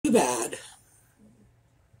the bad.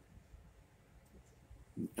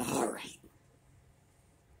 All right.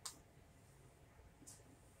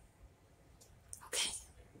 Okay.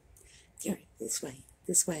 Here, this way,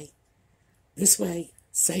 this way, this way.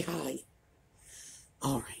 Say hi.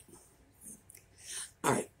 All right.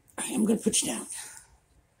 All right. All right, I'm going to put you down.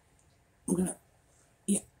 I'm going to,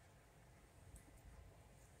 yeah.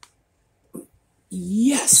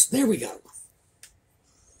 Yes, there we go.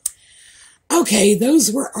 Okay,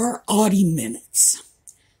 those were our Audie minutes.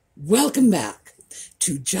 Welcome back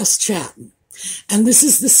to Just Chattin'. And this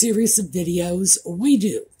is the series of videos we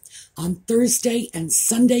do on Thursday and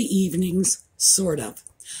Sunday evenings, sort of,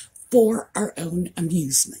 for our own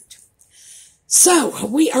amusement. So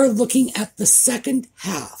we are looking at the second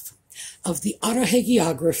half of the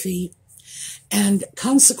Autohagiography, and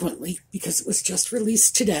consequently, because it was just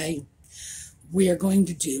released today, we are going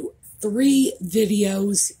to do 3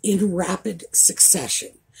 videos in rapid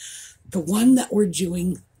succession. The one that we're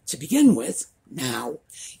doing to begin with now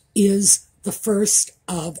is the first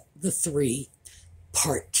of the 3,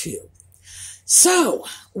 part 2. So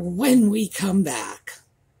when we come back,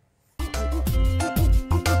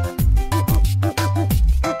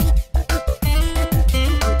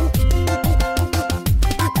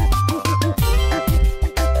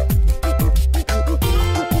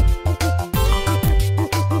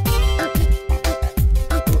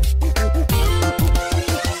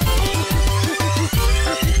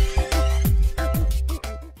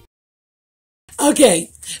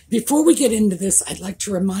 okay, before we get into this, I'd like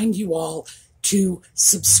to remind you all to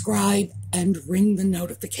subscribe and ring the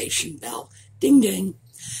notification bell. Ding, ding.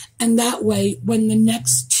 And that way, when the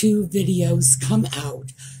next 2 videos come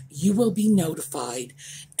out, you will be notified.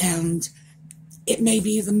 And it may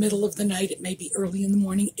be the middle of the night, it may be early in the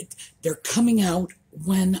morning. They're coming out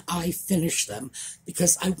when I finish them,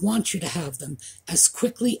 because I want you to have them as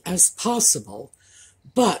quickly as possible.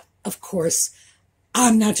 But, of course,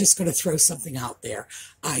 I'm not just going to throw something out there.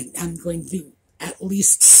 I am going to at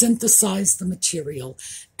least synthesize the material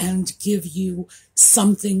and give you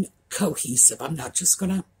something cohesive. I'm not just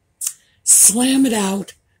going to slam it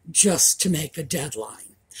out just to make a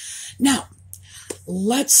deadline. Now,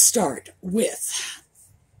 let's start with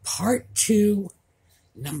part 2,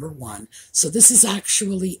 number 1. So this is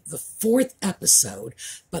actually the 4th episode,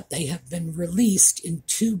 but they have been released in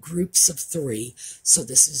 2 groups of 3. So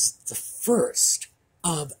this is the first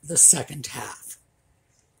of the second half.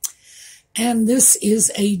 And this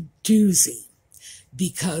is a doozy,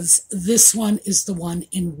 because this one is the one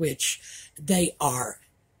in which they are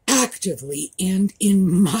actively and, in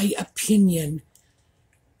my opinion,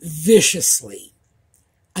 viciously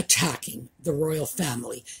attacking the royal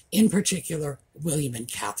family, in particular William and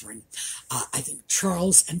Catherine. I think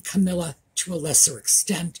Charles and Camilla to a lesser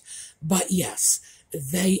extent, but yes,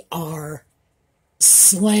 they are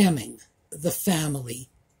slamming the family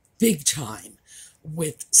big time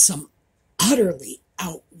with some utterly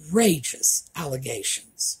outrageous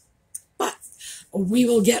allegations. But we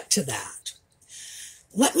will get to that.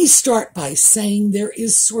 Let me start by saying there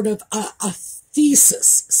is sort of a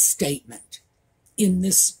thesis statement in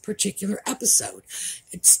this particular episode.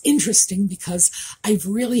 It's interesting because I've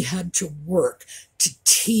really had to work to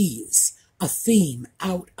tease a theme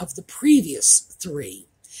out of the previous 3.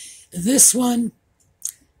 This one,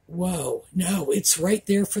 whoa, no, it's right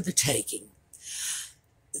there for the taking.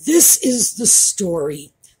 This is the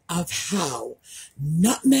story of how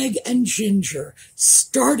Nutmeg and Ginger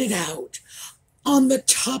started out on the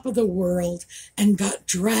top of the world and got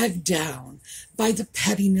dragged down by the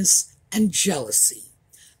pettiness and jealousy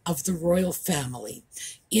of the royal family,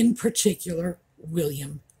 in particular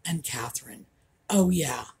William and Catherine. Oh,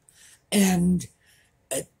 yeah. And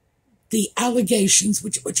the allegations,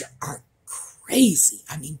 which are crazy.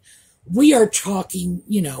 I mean, we are talking,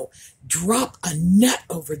 drop a net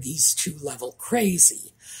over these 2 level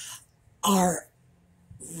crazy, are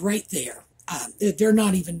right there. They're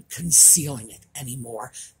not even concealing it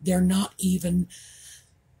anymore. They're not even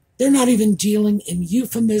dealing in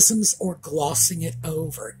euphemisms or glossing it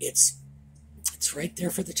over. It's right there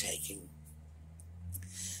for the taking.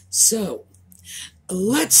 So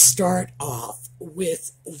let's start off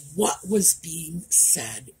with what was being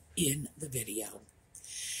said in the video.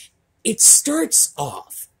 It starts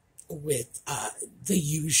off with the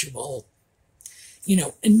usual,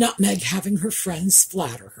 Nutmeg having her friends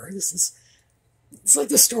flatter her. It's like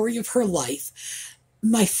the story of her life.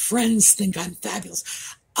 My friends think I'm fabulous.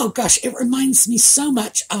 Oh gosh, it reminds me so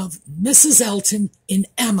much of Mrs. Elton in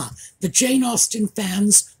Emma. The Jane Austen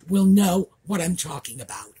fans will know what I'm talking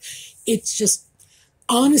about. It's just,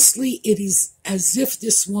 honestly, it is as if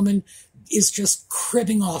this woman is just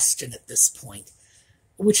cribbing Austen at this point,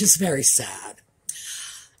 which is very sad.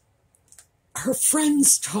 Her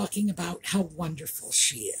friends talking about how wonderful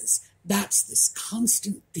she is. That's this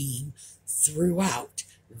constant theme throughout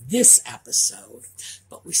this episode.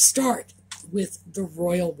 But we start with the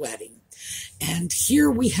royal wedding. And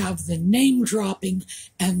here we have the name dropping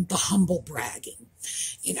and the humble bragging.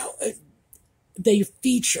 You know, they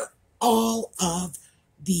feature all of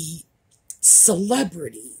the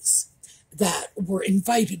celebrities that were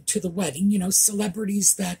invited to the wedding, you know,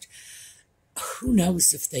 celebrities that who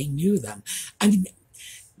knows if they knew them. I mean,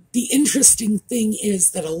 the interesting thing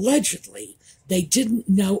is that allegedly they didn't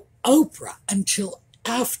know Oprah until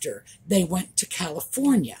after they went to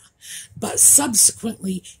California. But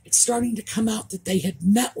subsequently, it's starting to come out that they had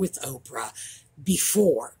met with Oprah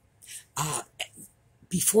before.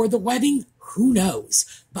 Before the wedding, who knows?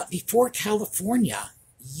 But before California,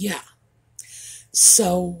 yeah.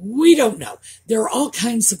 So we don't know. There are all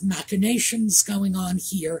kinds of machinations going on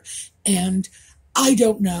here, and I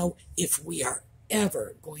don't know if we are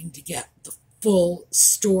ever going to get the full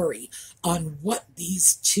story on what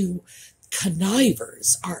these two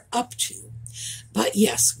connivers are up to. But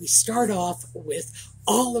yes, we start off with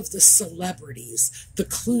all of the celebrities. The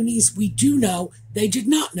Clooneys, we do know they did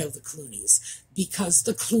not know the Clooneys because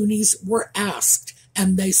the Clooneys were asked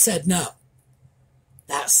and they said no.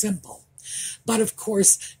 That simple. But of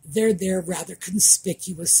course, they're there rather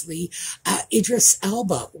conspicuously. Idris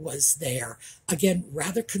Elba was there. Again,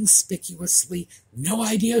 rather conspicuously. No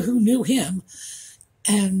idea who knew him.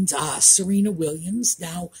 And Serena Williams.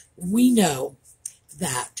 Now, we know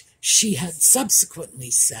that she had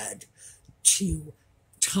subsequently said to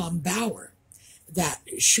Tom Bauer that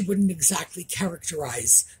she wouldn't exactly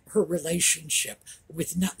characterize her relationship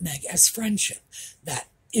with Nutmeg as friendship. That,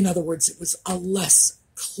 in other words, it was a less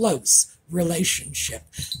close relationship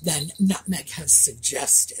than Nutmeg has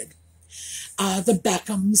suggested. The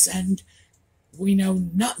Beckhams, and we know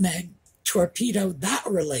Nutmeg torpedoed that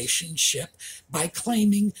relationship by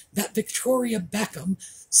claiming that Victoria Beckham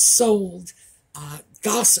sold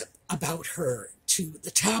gossip about her to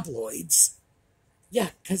the tabloids.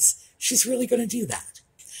 Yeah, because she's really going to do that.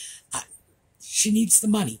 She needs the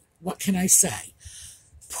money. What can I say?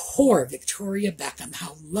 Poor Victoria Beckham,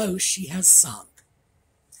 how low she has sunk.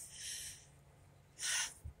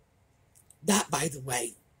 That, by the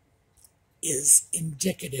way, is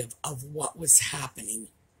indicative of what was happening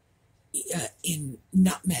in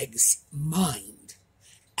Nutmeg's mind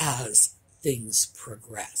as things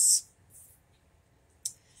progress.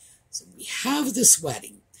 So we have this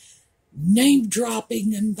wedding, name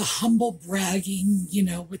dropping and the humble bragging, you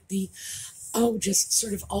know, with the, oh, just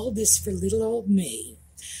sort of all this for little old me.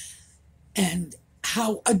 And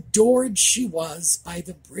how adored she was by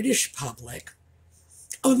the British public.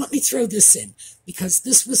 Oh, and let me throw this in, because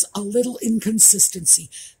this was a little inconsistency,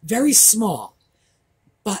 very small.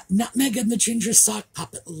 But Nutmeg and the Ginger Sock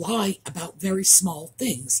Puppet lie about very small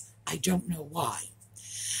things. I don't know why.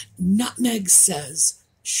 Nutmeg says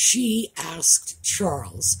she asked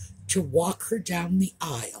Charles to walk her down the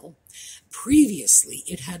aisle. Previously,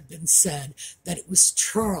 it had been said that it was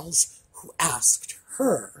Charles who asked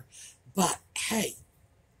her. But hey,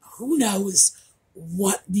 who knows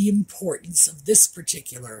what the importance of this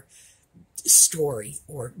particular story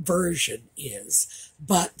or version is,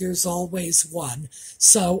 but there's always one,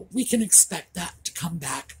 so we can expect that to come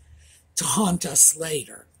back to haunt us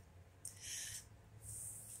later.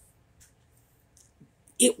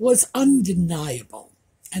 It was undeniable,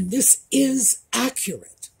 and this is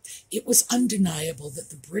accurate, it was undeniable that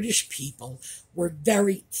the British people were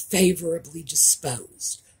very favorably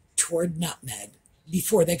disposed toward Nutmeg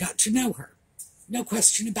before they got to know her. No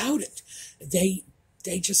question about it. They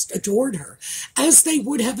just adored her, as they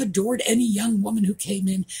would have adored any young woman who came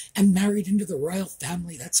in and married into the royal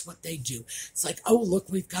family. That's what they do. It's like, oh, look,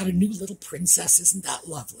 we've got a new little princess. Isn't that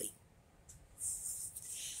lovely?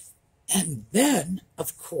 And then,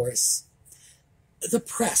 of course, the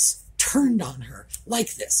press turned on her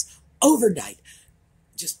like this, overnight.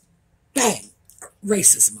 Just bang.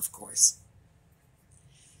 Racism, of course.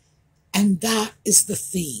 And that is the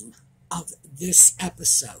theme of this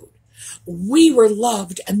episode. We were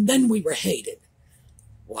loved and then we were hated.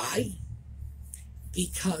 Why?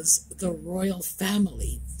 Because the royal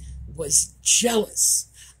family was jealous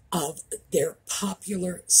of their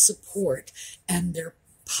popular support and their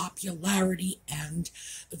popularity and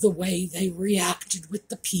the way they reacted with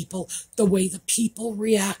the people, the way the people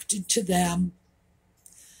reacted to them.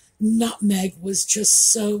 Nutmeg was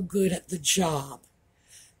just so good at the job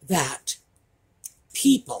that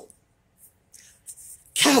people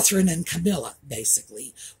Catherine and Camilla,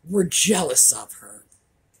 basically, were jealous of her.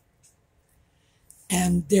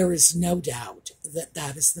 And there is no doubt that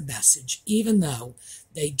that is the message, even though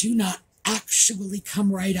they do not actually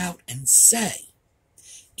come right out and say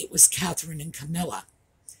it was Catherine and Camilla.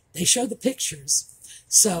 They show the pictures.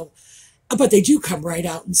 So, but they do come right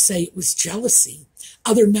out and say it was jealousy.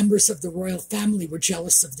 Other members of the royal family were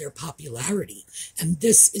jealous of their popularity. And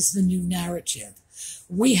this is the new narrative.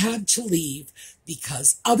 We had to leave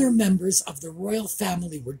because other members of the royal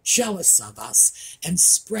family were jealous of us and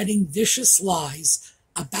spreading vicious lies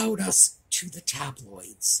about us to the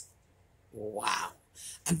tabloids. Wow.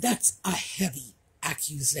 And that's a heavy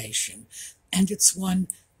accusation. And it's one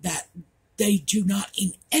that they do not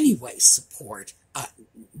in any way support.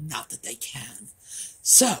 Not that they can.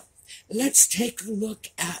 So, let's take a look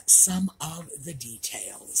at some of the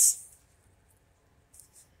details.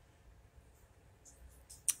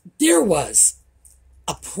 There was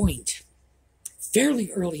a point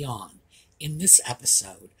fairly early on in this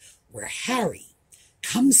episode where Harry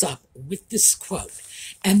comes up with this quote,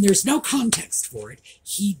 and there's no context for it.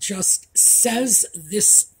 He just says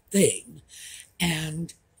this thing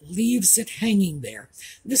and leaves it hanging there.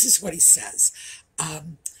 This is what he says.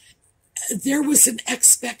 There was an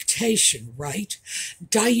expectation, right?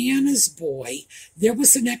 Diana's boy, there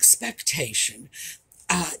was an expectation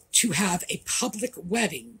to have a public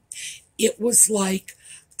wedding. It was like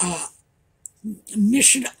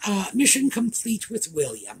mission complete with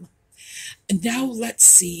William. And now let's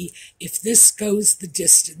see if this goes the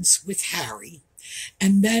distance with Harry.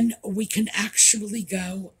 And then we can actually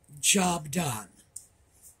go, job done.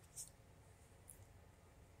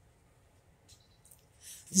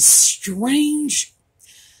 This strange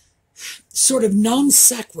sort of non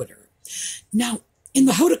sequitur. Now, in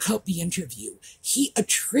the Autohagiography interview, he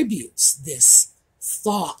attributes this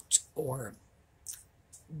thought, or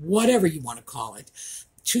whatever you want to call it,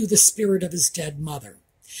 to the spirit of his dead mother.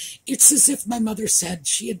 It's as if my mother said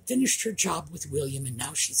she had finished her job with William and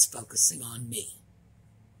now she's focusing on me.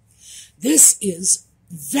 This is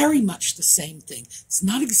very much the same thing. It's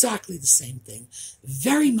not exactly the same thing.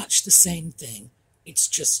 Very much the same thing. It's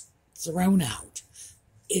just thrown out.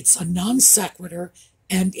 It's a non sequitur,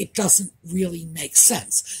 and it doesn't really make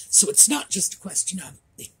sense. So it's not just a question of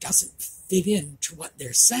it doesn't fit into what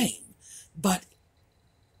they're saying, but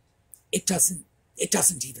it doesn't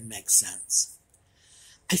even make sense.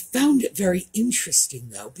 I found it very interesting,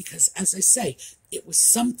 though, because, as I say, it was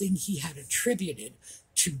something he had attributed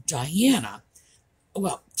to Diana,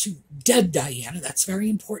 well, to dead Diana. That's very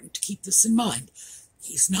important to keep this in mind.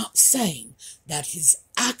 He's not saying that his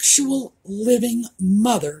actual living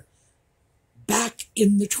mother back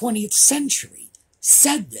in the 20th century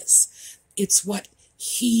said this. It's what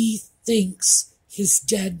he thinks his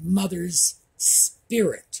dead mother's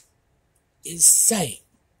spirit is saying.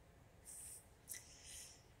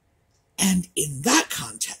 And in that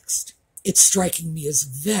context, it's striking me as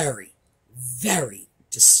very, very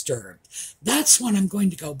disturbed. That's when I'm going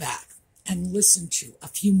to go back and listen to a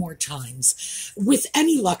few more times, with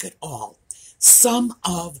any luck at all. Some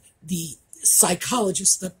of the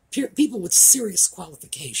psychologists, the people with serious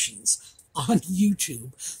qualifications on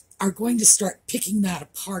YouTube, are going to start picking that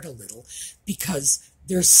apart a little, because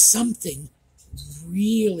there's something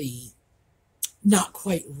really not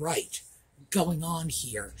quite right going on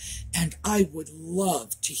here, and I would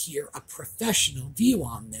love to hear a professional view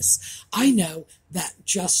on this. I know that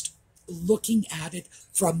just looking at it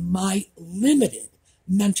from my limited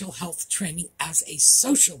mental health training as a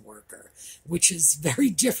social worker, which is very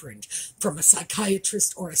different from a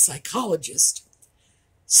psychiatrist or a psychologist,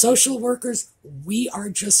 social workers, we are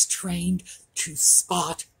just trained to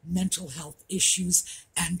spot mental health issues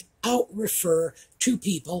and out-refer to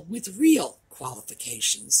people with real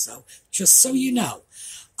qualifications. So just so you know,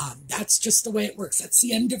 that's just the way it works. That's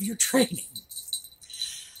the end of your training.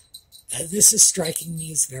 This is striking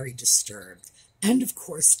me as very disturbed. And of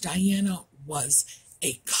course, Diana was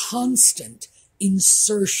a constant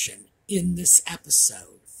insertion in this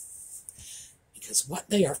episode, because what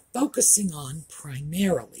they are focusing on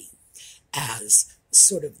primarily as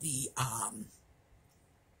sort of the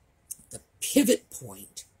pivot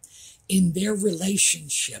point in their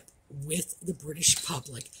relationship with the British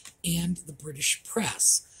public and the British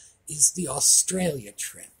press is the Australia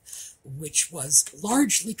trip, which was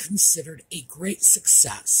largely considered a great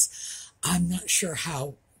success. I'm not sure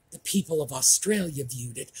how the people of Australia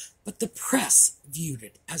viewed it, but the press viewed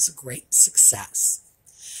it as a great success.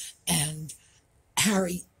 And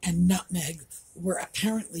Harry and Nutmeg were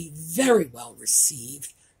apparently very well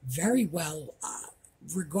received, very well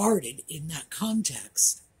regarded in that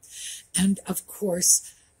context. And of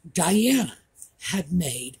course, Diana had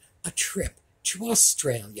made a trip to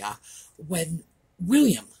Australia when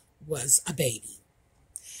William was a baby.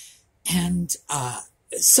 And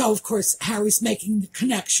so, of course, Harry's making the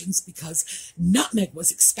connections because Nutmeg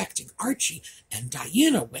was expecting Archie, and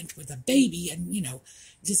Diana went with a baby, and,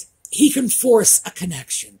 just he can force a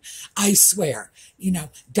connection. I swear,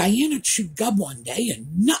 Diana chewed gum one day,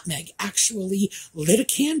 and Nutmeg actually lit a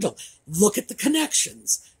candle. Look at the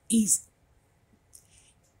connections.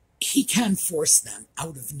 He can force them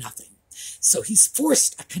out of nothing. So he's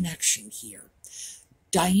forced a connection here.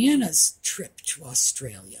 Diana's trip to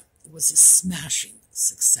Australia was a smashing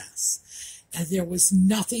success. And there was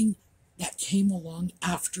nothing that came along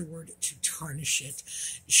afterward to tarnish it.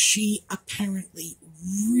 She apparently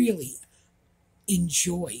really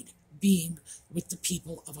enjoyed being with the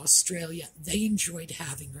people of Australia. They enjoyed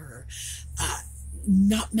having her.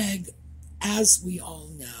 Nutmeg, as we all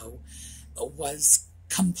know, was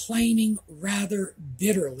complaining rather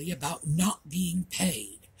bitterly about not being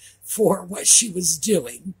paid for what she was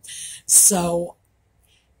doing. So,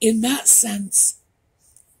 in that sense,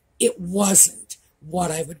 it wasn't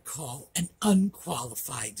what I would call an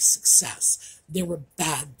unqualified success. There were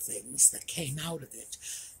bad things that came out of it.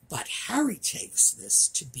 But Harry takes this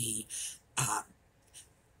to be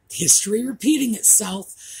history repeating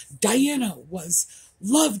itself. Diana was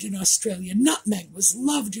loved in Australia. Nutmeg was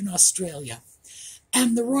loved in Australia.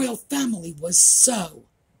 And the royal family was so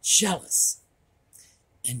jealous.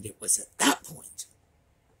 And it was at that point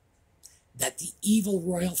that the evil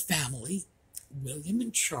royal family, William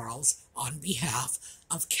and Charles, on behalf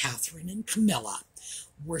of Catherine and Camilla,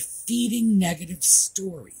 were feeding negative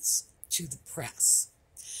stories to the press.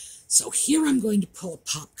 So here I'm going to pull a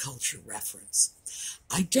pop culture reference.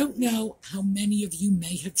 I don't know how many of you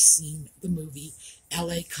may have seen the movie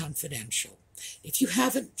L.A. Confidential. If you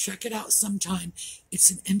haven't, check it out sometime.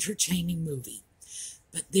 It's an entertaining movie.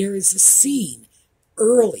 But there is a scene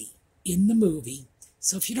early in the movie,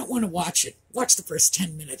 so if you don't want to watch it, watch the first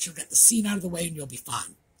 10 minutes. You'll get the scene out of the way and you'll be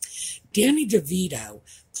fine. Danny DeVito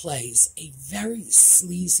plays a very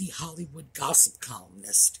sleazy Hollywood gossip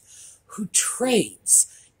columnist who trades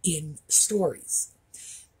in stories.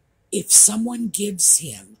 If someone gives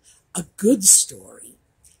him a good story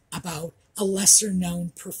about a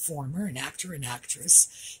lesser-known performer, an actor, an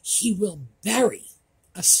actress, he will bury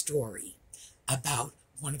a story about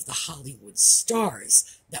one of the Hollywood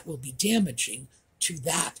stars that will be damaging to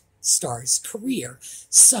that star's career.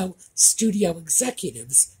 So studio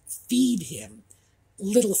executives feed him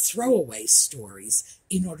little throwaway stories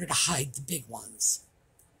in order to hide the big ones.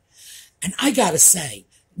 And I gotta say,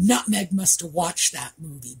 Nutmeg must have watched that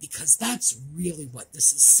movie, because that's really what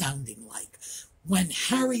this is sounding like. When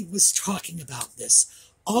Harry was talking about this,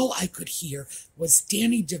 all I could hear was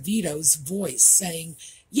Danny DeVito's voice saying,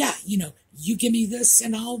 yeah, you give me this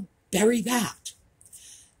and I'll bury that.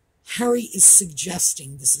 Harry is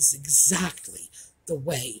suggesting this is exactly the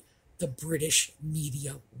way the British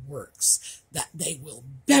media works, that they will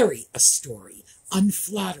bury a story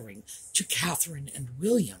unflattering to Catherine and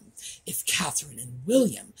William if Catherine and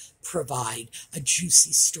William provide a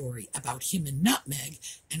juicy story about him and Nutmeg.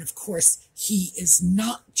 And of course, he is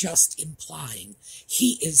not just implying,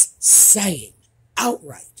 he is saying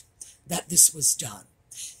outright that this was done.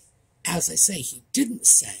 As I say, he didn't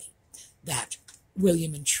say that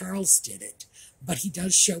William and Charles did it, but he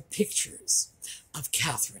does show pictures of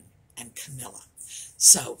Catherine and Camilla.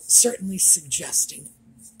 So certainly suggesting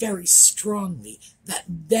very strongly that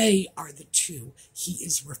they are the two he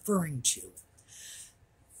is referring to.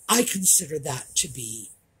 I consider that to be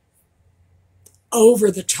over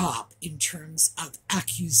the top in terms of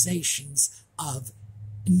accusations of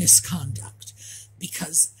misconduct,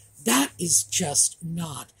 because that is just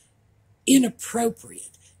not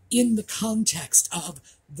inappropriate in the context of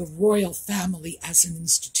the royal family as an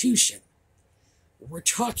institution. We're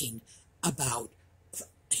talking about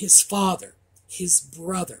his father, his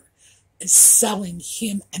brother, selling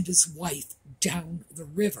him and his wife down the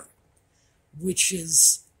river, which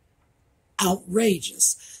is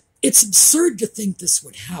outrageous. It's absurd to think this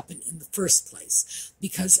would happen in the first place,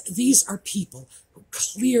 because these are people who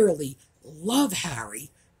clearly love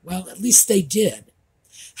Harry. Well, at least they did.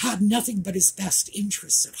 Had nothing but his best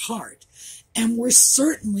interests at heart, and were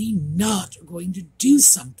certainly not going to do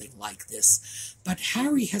something like this. But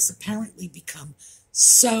Harry has apparently become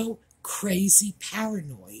so crazy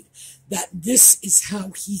paranoid that this is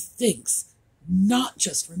how he thinks. Not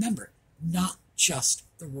just, remember, not just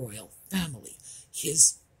the royal family,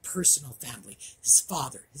 his personal family, his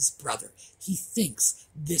father, his brother. He thinks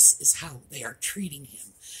this is how they are treating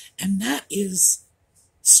him. And that is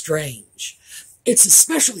strange. It's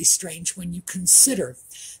especially strange when you consider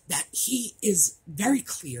that he is very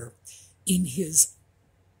clear in his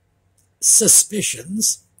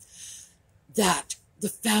suspicions that the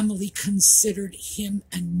family considered him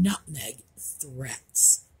and Nutmeg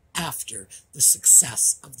threats after the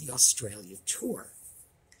success of the Australia tour.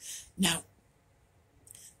 Now,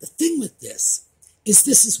 the thing with this is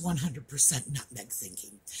 100% Nutmeg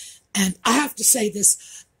thinking. And I have to say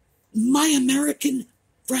this, my American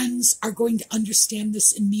friends are going to understand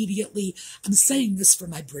this immediately. I'm saying this for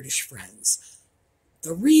my British friends.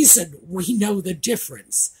 The reason we know the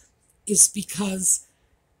difference is because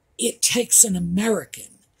it takes an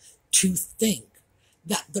American to think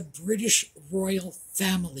that the British royal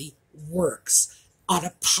family works on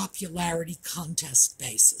a popularity contest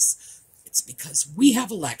basis. It's because we have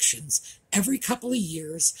elections every couple of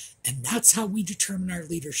years, and that's how we determine our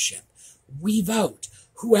leadership. We vote.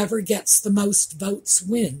 Whoever gets the most votes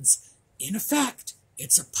wins. In effect,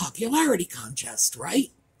 it's a popularity contest,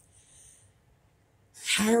 right?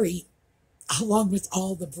 Harry, along with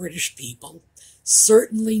all the British people,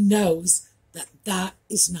 certainly knows that that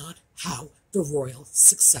is not how the royal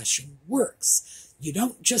succession works. You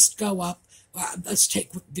don't just go up, let's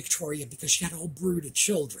take Victoria because she had a whole brood of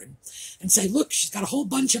children, and say, look, she's got a whole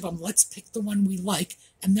bunch of them, let's pick the one we like,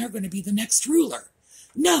 and they're going to be the next ruler.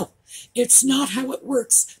 No, it's not how it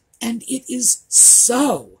works, and it is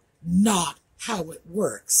so not how it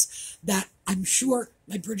works that I'm sure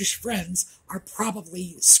my British friends are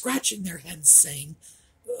probably scratching their heads saying,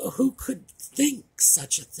 who could think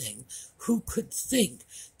such a thing? Who could think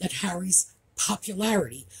that Harry's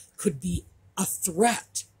popularity could be a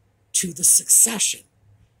threat to the succession?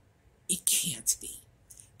 It can't be.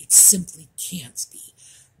 It simply can't be.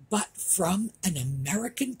 But from an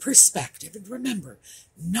American perspective, and remember,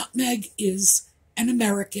 Nutmeg is an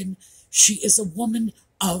American. She is a woman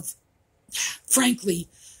of, frankly,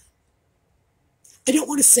 I don't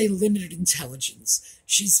want to say limited intelligence.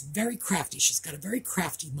 She's very crafty. She's got a very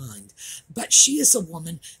crafty mind. But she is a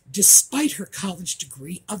woman, despite her college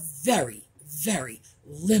degree, of very, very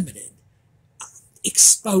limited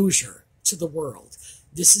exposure to the world.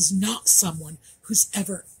 This is not someone who's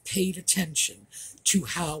ever paid attention to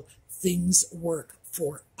how things work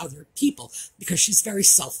for other people because she's very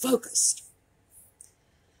self-focused.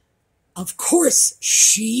 Of course,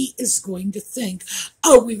 she is going to think,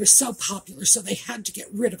 oh, we were so popular, so they had to get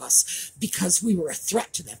rid of us because we were a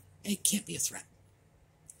threat to them. It can't be a threat.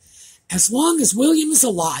 As long as William is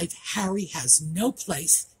alive, Harry has no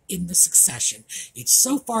place in the succession. It's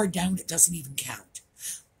so far down it doesn't even count.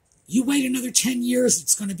 You wait another 10 years,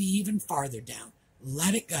 it's going to be even farther down.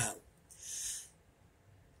 Let it go.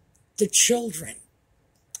 The children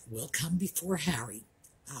will come before Harry.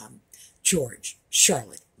 George,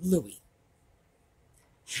 Charlotte, Louis.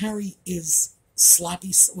 Harry is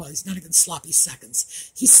sloppy, well, he's not even sloppy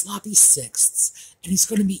seconds. He's sloppy sixths, and he's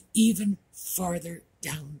going to be even farther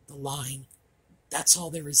down the line. That's all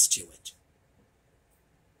there is to it.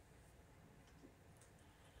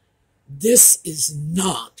 This is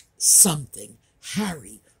not something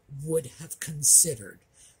Harry would have considered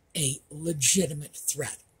a legitimate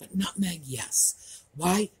threat, but Nutmeg, yes.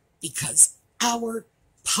 Why? Because our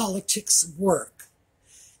politics work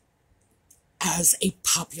as a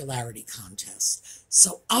popularity contest.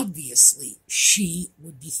 So obviously she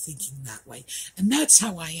would be thinking that way. And that's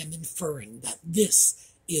how I am inferring that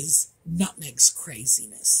this is Nutmeg's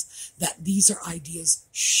craziness, that these are ideas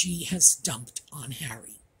she has dumped on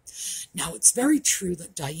Harry. Now, it's very true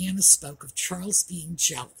that Diana spoke of Charles being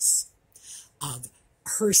jealous of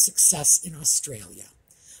her success in Australia.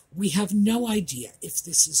 We have no idea if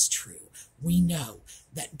this is true. We know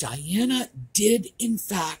that Diana did, in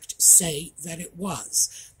fact, say that it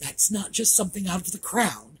was. That's not just something out of the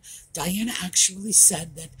Crown. Diana actually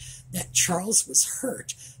said that Charles was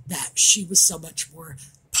hurt that she was so much more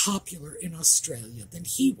popular in Australia than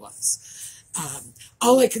he was.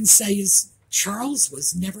 All I can say is Charles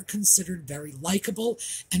was never considered very likable,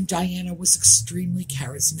 and Diana was extremely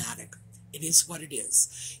charismatic. It is what it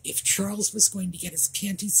is. If Charles was going to get his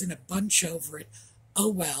panties in a bunch over it, oh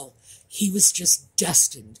well, he was just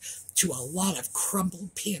destined to a lot of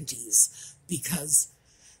crumpled panties because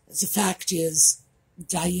the fact is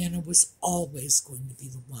Diana was always going to be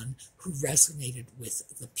the one who resonated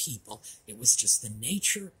with the people. It was just the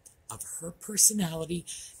nature of her personality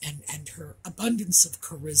and her abundance of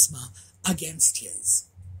charisma against his.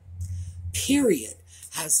 Period.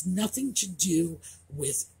 Has nothing to do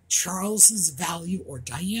with Charles's value or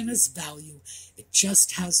Diana's value. It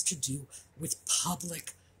just has to do with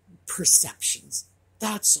public perceptions.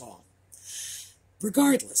 That's all.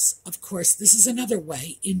 Regardless, of course, this is another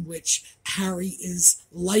way in which Harry is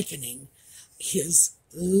likening his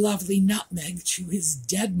lovely nutmeg to his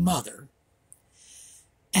dead mother.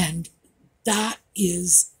 And that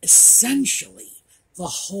is essentially the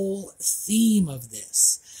whole theme of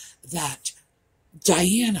this, that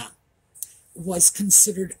Diana was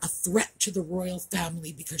considered a threat to the royal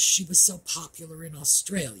family because she was so popular in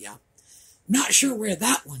Australia. Not sure where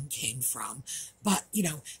that one came from, but,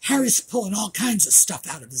 Harry's pulling all kinds of stuff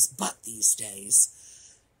out of his butt these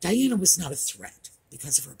days. Diana was not a threat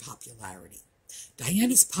because of her popularity.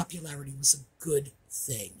 Diana's popularity was a good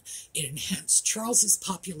thing. It enhanced Charles's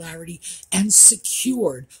popularity and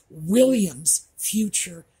secured William's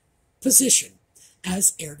future position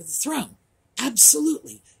as heir to the throne.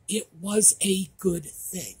 Absolutely, it was a good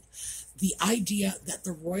thing. The idea that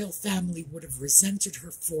the royal family would have resented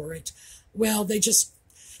her for it, well, they're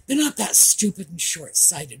not that stupid and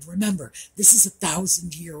short-sighted. Remember, this is a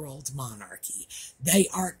 1,000-year-old monarchy. They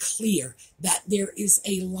are clear that there is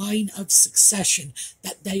a line of succession,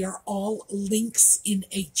 that they are all links in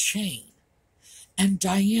a chain. And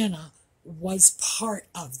Diana was part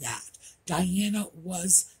of that. Diana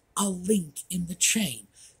was a link in the chain.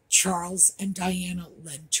 Charles and Diana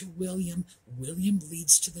led to William. William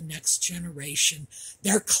leads to the next generation.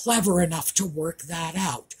 They're clever enough to work that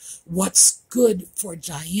out. What's good for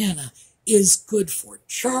Diana is good for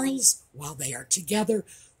Charles while they are together,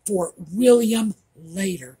 for William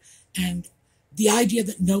later. And the idea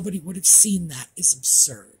that nobody would have seen that is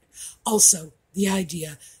absurd. Also, the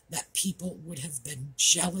idea that people would have been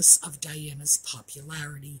jealous of Diana's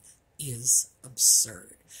popularity is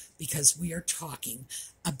absurd, because we are talking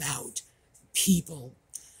about people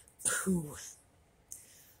who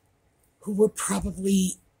were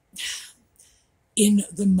probably in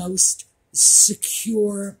the most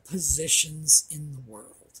secure positions in the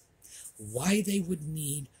world. Why they would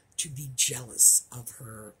need to be jealous of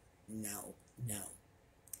her, no.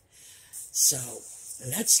 So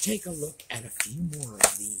let's take a look at a few more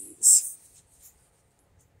of these.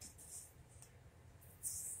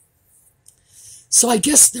 So I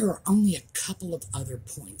guess there are only a couple of other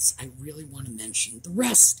points I really want to mention. The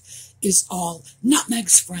rest is all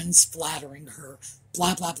Nutmeg's friends flattering her,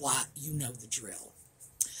 blah, blah, blah, you know the drill.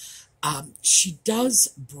 She does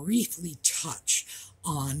briefly touch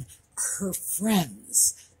on her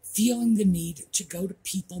friends feeling the need to go to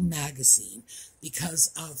People magazine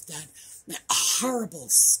because of that horrible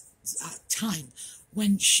time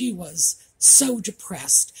when she was so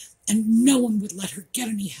depressed and no one would let her get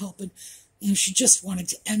any help, and she just wanted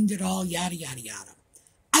to end it all, yada, yada, yada.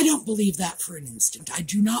 I don't believe that for an instant. I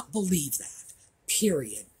do not believe that,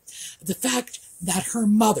 period. The fact that her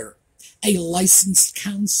mother, a licensed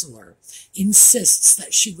counselor, insists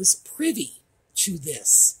that she was privy to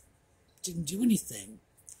this, didn't do anything,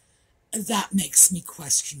 that makes me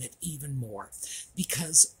question it even more.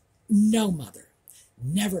 Because no mother,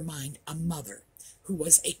 never mind a mother who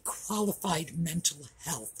was a qualified mental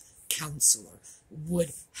health counselor,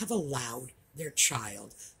 would have allowed their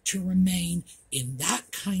child to remain in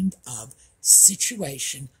that kind of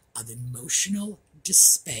situation of emotional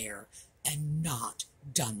despair and not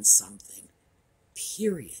done something.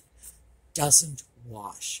 Period. Doesn't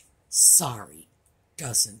wash. Sorry,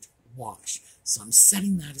 doesn't wash. So I'm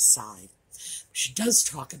setting that aside. She does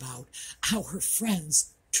talk about how her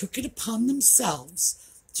friends took it upon themselves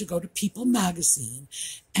to go to People magazine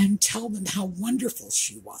and tell them how wonderful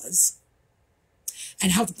she was,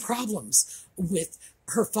 and how the problems with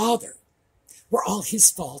her father were all his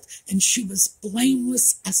fault, and she was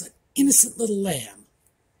blameless as an innocent little lamb.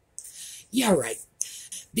 Yeah, right.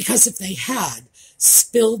 Because if they had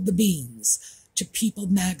spilled the beans to People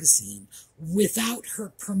magazine without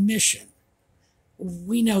her permission,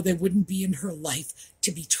 we know they wouldn't be in her life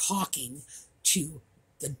to be talking to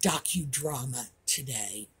the docudrama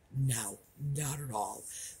today. No, not at all.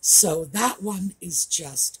 So that one is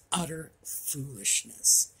just utter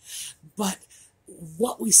foolishness. But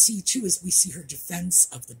what we see too is we see her defense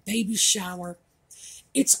of the baby shower.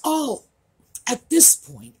 It's all, at this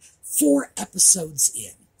point, 4 episodes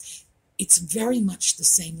in. It's very much the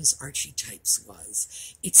same as Archetypes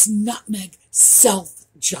was. It's Nutmeg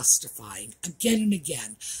self-justifying, again and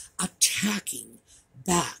again, attacking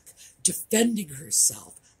back, defending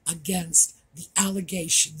herself against the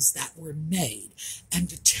allegations that were made,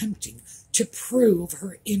 and attempting to prove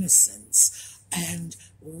her innocence, and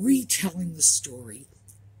retelling the story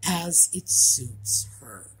as it suits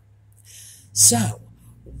her. So,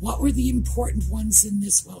 what were the important ones in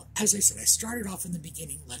this? Well, as I said, I started off in the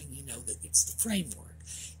beginning letting you know that it's the framework.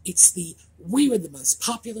 We were the most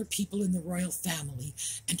popular people in the royal family,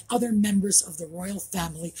 and other members of the royal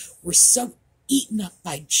family were so eaten up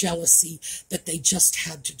by jealousy that they just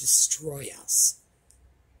had to destroy us.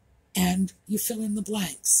 And you fill in the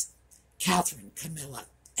blanks. Catherine, Camilla,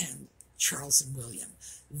 and Charles and William.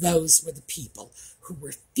 Those were the people who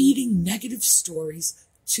were feeding negative stories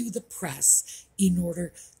to the press in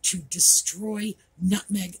order to destroy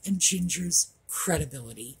Nutmeg and Ginger's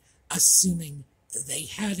credibility, assuming they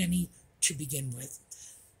had any to begin with.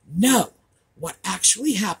 No, what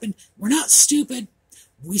actually happened, we're not stupid.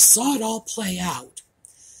 We saw it all play out.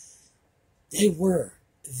 They were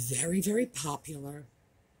very, very popular,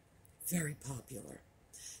 very popular.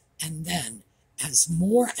 And then, as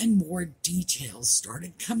more and more details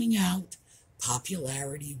started coming out,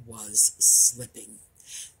 popularity was slipping.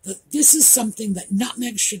 This is something that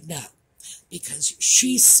Nutmeg should know, because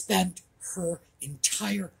she spent her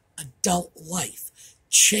entire adult life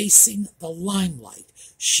chasing the limelight.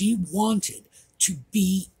 She wanted to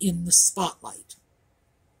be in the spotlight.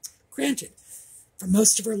 Granted, for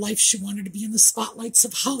most of her life she wanted to be in the spotlights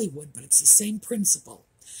of Hollywood, but it's the same principle.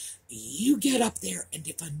 You get up there, and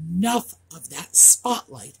if enough of that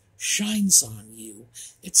spotlight shines on you,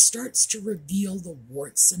 it starts to reveal the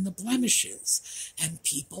warts and the blemishes, and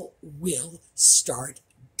people will start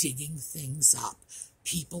digging things up.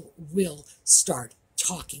 People will start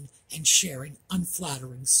talking and sharing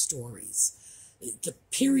unflattering stories. The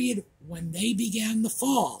period when they began the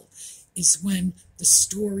fall is when the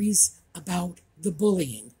stories about the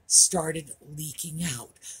bullying started leaking out.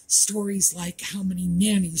 Stories like how many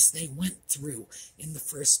nannies they went through in the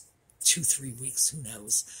first 2-3 weeks, who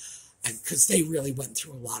knows, because they really went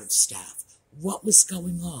through a lot of staff. What was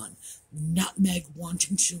going on? Nutmeg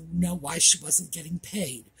wanting to know why she wasn't getting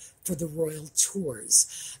paid for the royal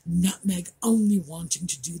tours. Nutmeg only wanting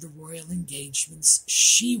to do the royal engagements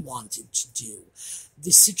she wanted to do.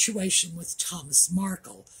 The situation with Thomas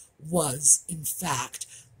Markle was, in fact,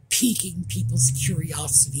 piquing people's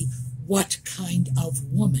curiosity. What kind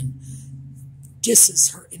of woman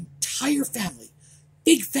disses her entire family,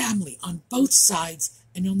 big family on both sides,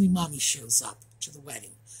 and only mommy shows up to the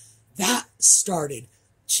wedding? That started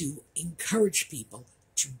to encourage people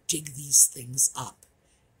to dig these things up.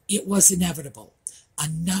 It was inevitable.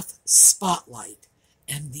 Enough spotlight,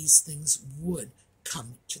 and these things would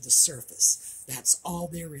come to the surface. That's all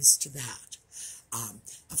there is to that.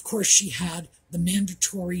 Of course, she had the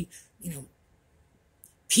mandatory,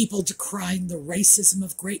 people decrying the racism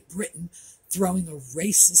of Great Britain, throwing a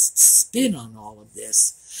racist spin on all of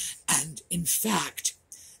this. And in fact,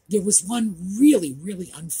 there was one really,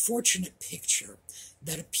 really unfortunate picture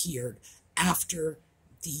that appeared after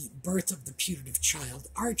the birth of the putative child,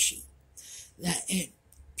 Archie.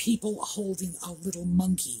 People holding a little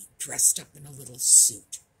monkey dressed up in a little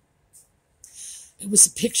suit. It was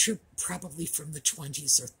a picture probably from the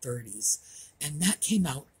 20s or 30s, and that came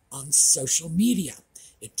out on social media.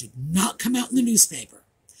 It did not come out in the newspaper.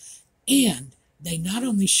 And they not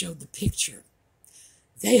only showed the picture,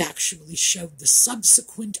 they actually showed the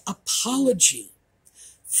subsequent apology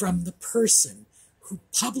from the person who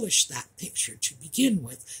published that picture to begin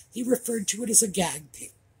with. He referred to it as a gag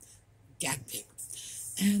pic,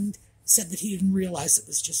 and said that he didn't realize it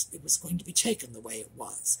was going to be taken the way it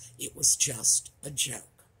was. It was just a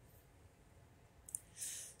joke.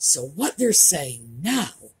 So what they're saying now,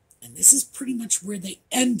 and this is pretty much where they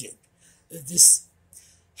ended this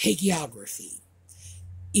hagiography,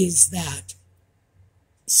 is that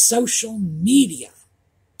social media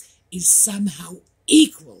is somehow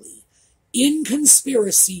equally in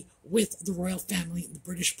conspiracy with the royal family and the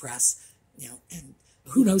British press, and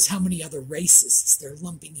who knows how many other racists they're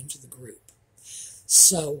lumping into the group.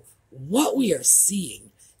 So what we are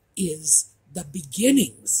seeing is the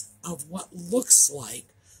beginnings of what looks like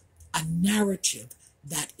a narrative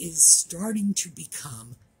that is starting to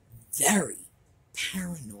become very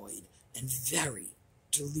paranoid and very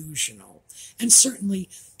delusional. And certainly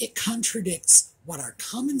it contradicts what our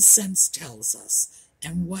common sense tells us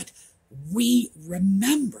and what we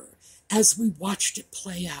remember as we watched it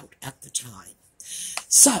play out at the time.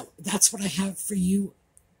 So that's what I have for you.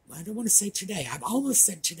 I don't want to say today. I've almost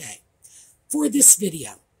said today. For this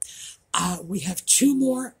video, we have 2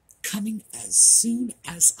 more coming as soon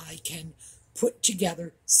as I can put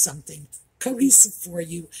together something cohesive for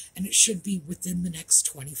you, and it should be within the next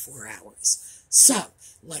 24 hours. So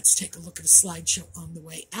let's take a look at a slideshow on the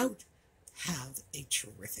way out. Have a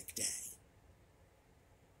terrific day.